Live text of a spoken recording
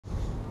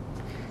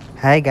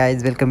Hi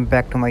guys, welcome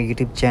back to my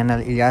YouTube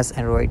channel Ilyas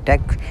and Roy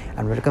Tech,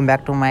 and welcome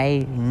back to my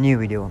new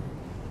video.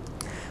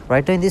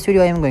 Right now in this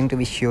video I am going to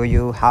be show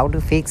you how to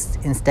fix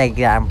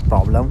Instagram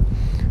problem.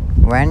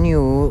 When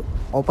you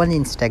open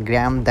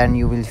Instagram, then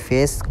you will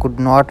face could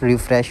not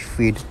refresh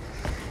feed.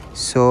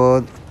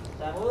 So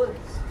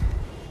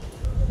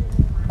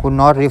could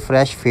not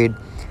refresh feed.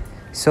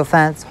 So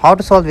fans, how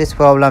to solve this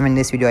problem in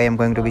this video I am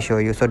going to be show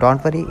you. So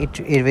don't worry,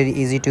 it is very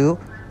easy to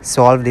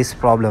solve this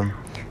problem.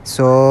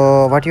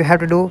 So what you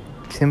have to do,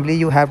 simply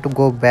you have to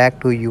go back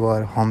to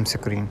your home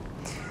screen.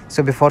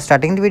 So before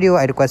starting the video,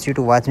 I request you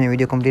to watch my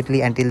video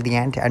completely until the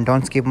end and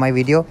don't skip my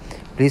video.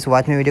 Please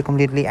watch my video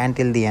completely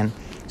until the end.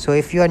 So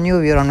if you are new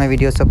here on my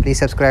video, so please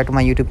subscribe to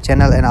my YouTube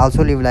channel and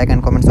also leave like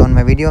and comments on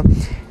my video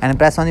and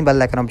press on the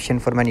bell icon option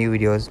for my new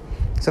videos.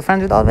 So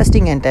friends, without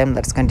wasting any time,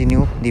 let's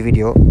continue the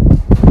video.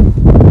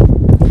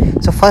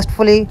 So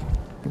firstly,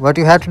 what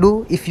you have to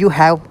do, if you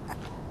have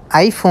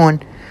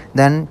iPhone,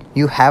 then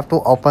you have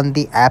to open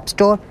the App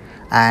Store,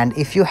 and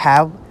if you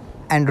have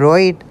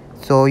Android,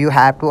 so you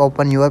have to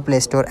open your Play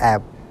Store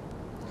app.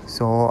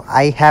 So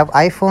I have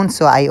iPhone,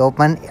 so I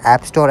open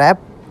App Store,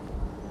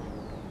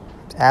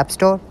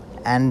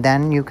 and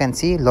then you can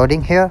see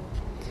loading here.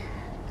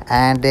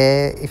 And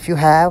if you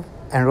have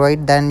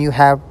Android, then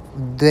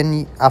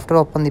after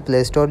open the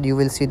Play Store, you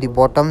will see the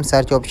bottom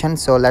search option.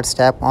 So let's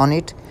tap on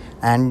it,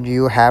 and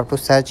you have to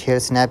search here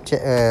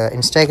Snapchat,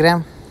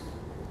 Instagram.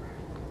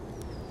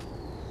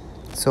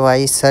 So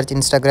I search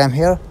Instagram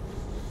here,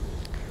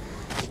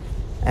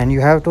 and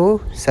you have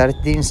to search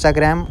the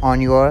Instagram on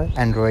your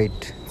Android.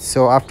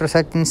 So after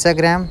search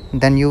Instagram,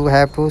 then you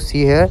have to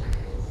see here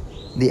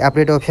the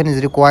update option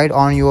is required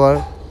on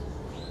your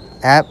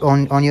app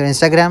on your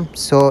Instagram.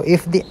 So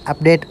if the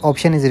update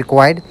option is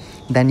required,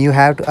 then you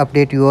have to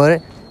update your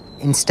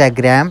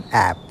Instagram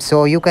app.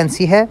 So you can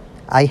see here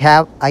I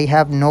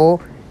have no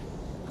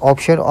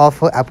option of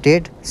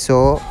update,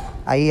 so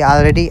I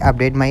already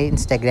update my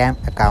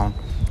Instagram account.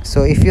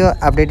 So if your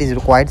update is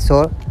required,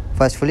 so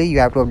firstly you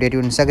have to update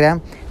your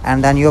Instagram,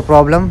 and then your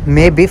problem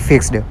may be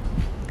fixed.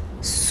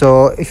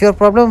 So if your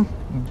problem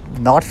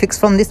not fixed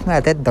from this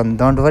method, then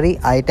don't worry,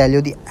 I tell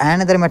you the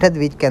another method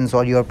which can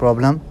solve your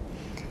problem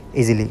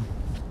easily.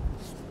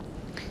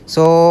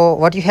 So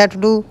what you have to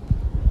do,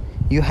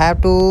 you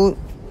have to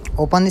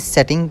open this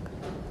setting.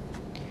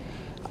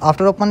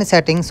 After open the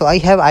setting, so I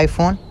have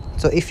iPhone,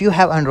 so if you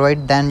have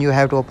Android, then you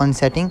have to open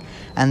setting,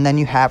 and then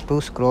you have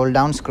to scroll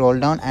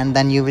down, and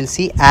then you will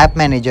see app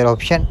manager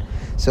option.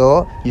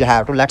 So you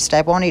have to let's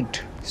type on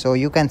it. So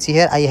you can see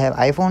here I have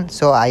iPhone,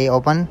 so I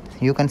open,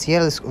 you can see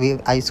here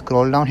I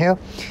scroll down here,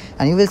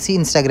 and you will see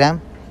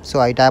Instagram. So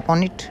I tap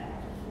on it.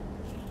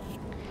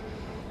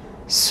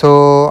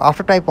 So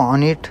after type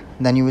on it,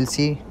 then you will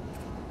see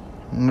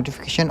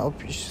notification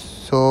option.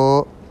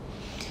 So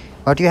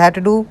what you have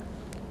to do,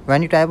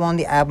 when you type on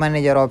the app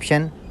manager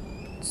option,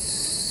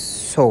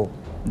 so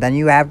then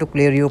you have to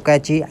clear your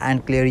cache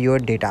and clear your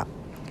data.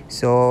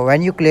 So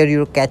when you clear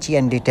your cache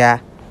and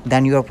data,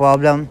 then your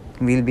problem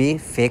will be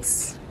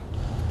fixed,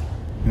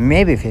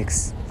 maybe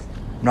fixed,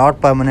 not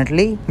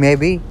permanently,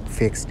 maybe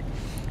fixed.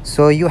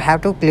 So you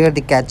have to clear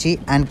the cache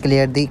and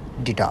clear the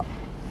data.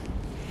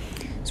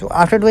 So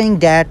after doing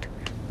that,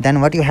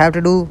 then what you have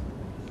to do,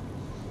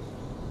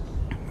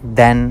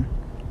 then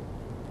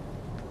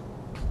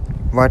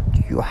what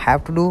you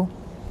have to do,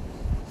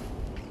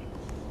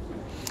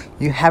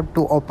 you have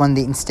to open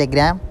the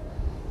Instagram.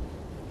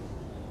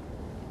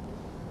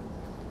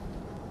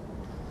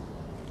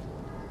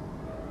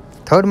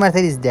 Third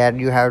method is that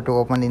you have to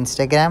open the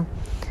Instagram,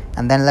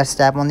 and then let's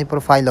tap on the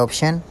profile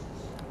option,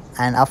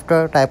 and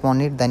after type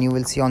on it, then you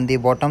will see on the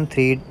bottom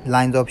 3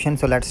 lines option.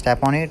 So let's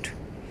tap on it,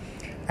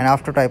 and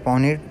after type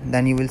on it,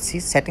 then you will see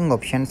setting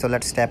option. So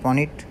let's tap on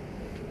it,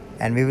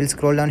 and we will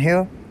scroll down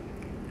here,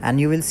 and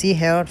you will see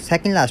here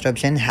second last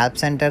option, help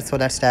center. So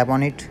let's tap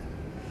on it,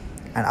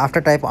 and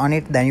after type on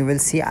it, then you will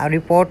see a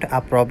report a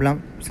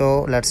problem.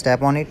 So let's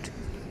tap on it,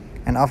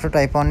 and after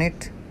type on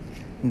it,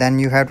 then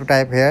you have to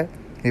type here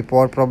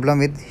report problem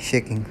with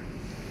shaking.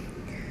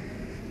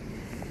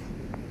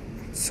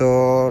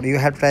 So you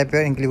have to type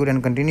here include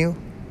and continue.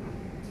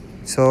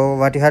 So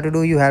what you have to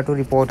do, you have to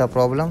report a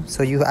problem.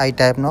 So I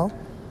type now,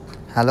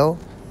 hello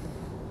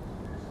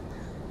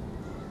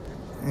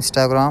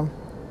Instagram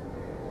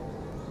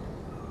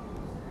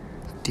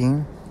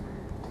team,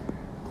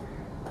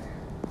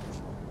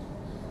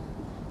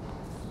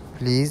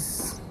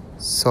 please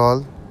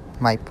solve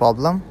my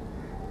problem.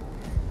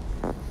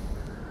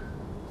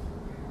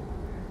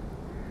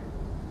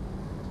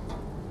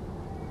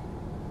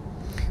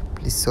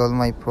 Please solve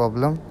my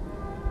problem.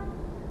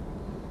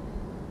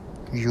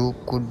 You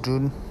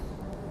could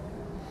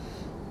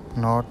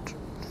not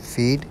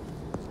feed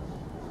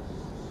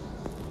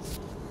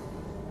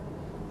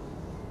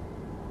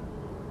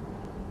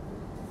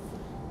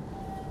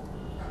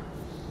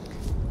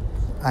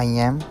I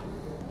am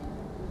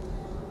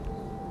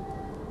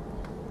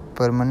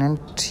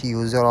permanent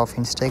user of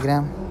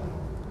Instagram,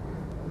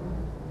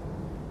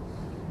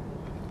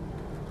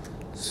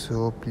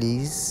 so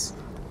please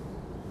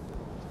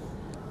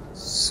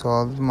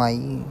solve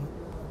my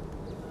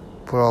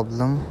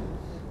problem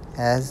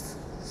as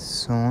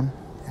soon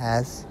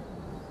as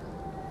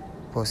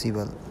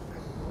possible.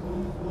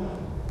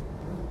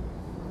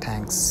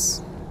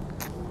 Thanks.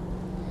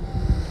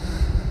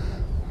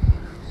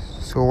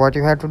 So what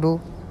you have to do,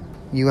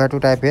 you have to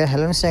type here,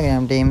 hello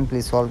Instagram team,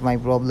 please solve my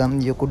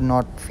problem. You could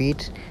not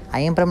fit.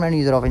 I am permanent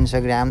user of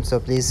Instagram, so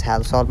please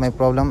help solve my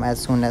problem as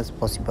soon as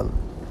possible.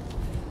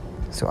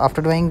 So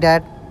after doing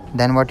that,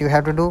 then what you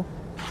have to do,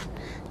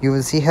 you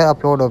will see here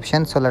upload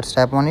option. So let's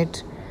tap on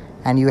it,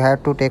 and you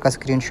have to take a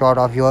screenshot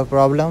of your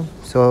problem.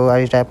 So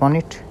I tap on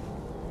it,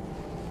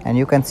 and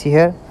you can see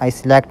here I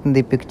select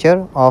the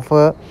picture of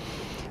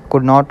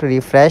could not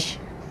refresh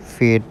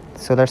feed.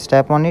 So let's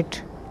tap on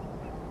it.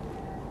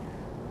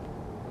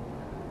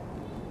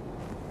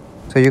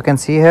 So you can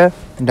see here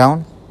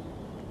down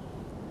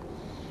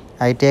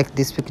I take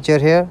this picture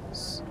here,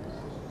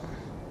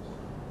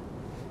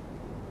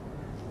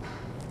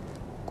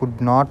 could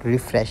not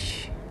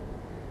refresh.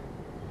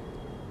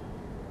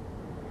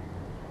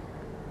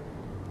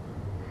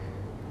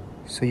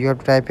 So you have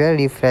to type here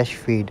refresh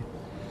feed.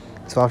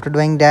 So after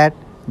doing that,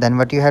 then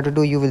what you have to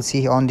do, you will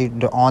see on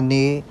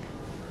the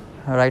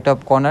right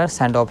up corner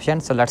send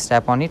option. So let's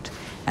tap on it,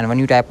 and when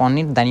you tap on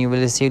it, then you will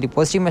receive the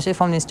positive message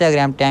from the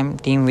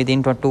Instagram team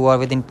within 2 or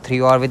within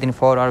 3 or within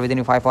 4 or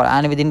within 5 or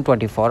and within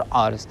 24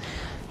 hours.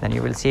 Then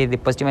you will see the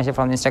positive message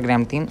from the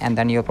Instagram team, and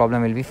then your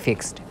problem will be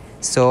fixed.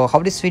 So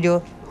hope this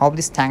video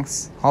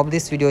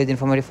is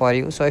informative for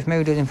you. So if my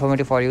video is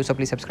informative for you, so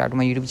please subscribe to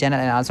my YouTube channel,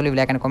 and also leave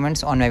like and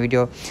comments on my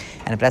video,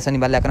 and press on the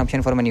bell icon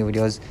option for my new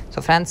videos.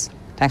 So friends,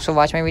 thanks for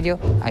watching my video.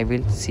 I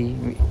will see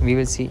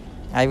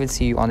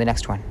you on the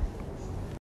next one.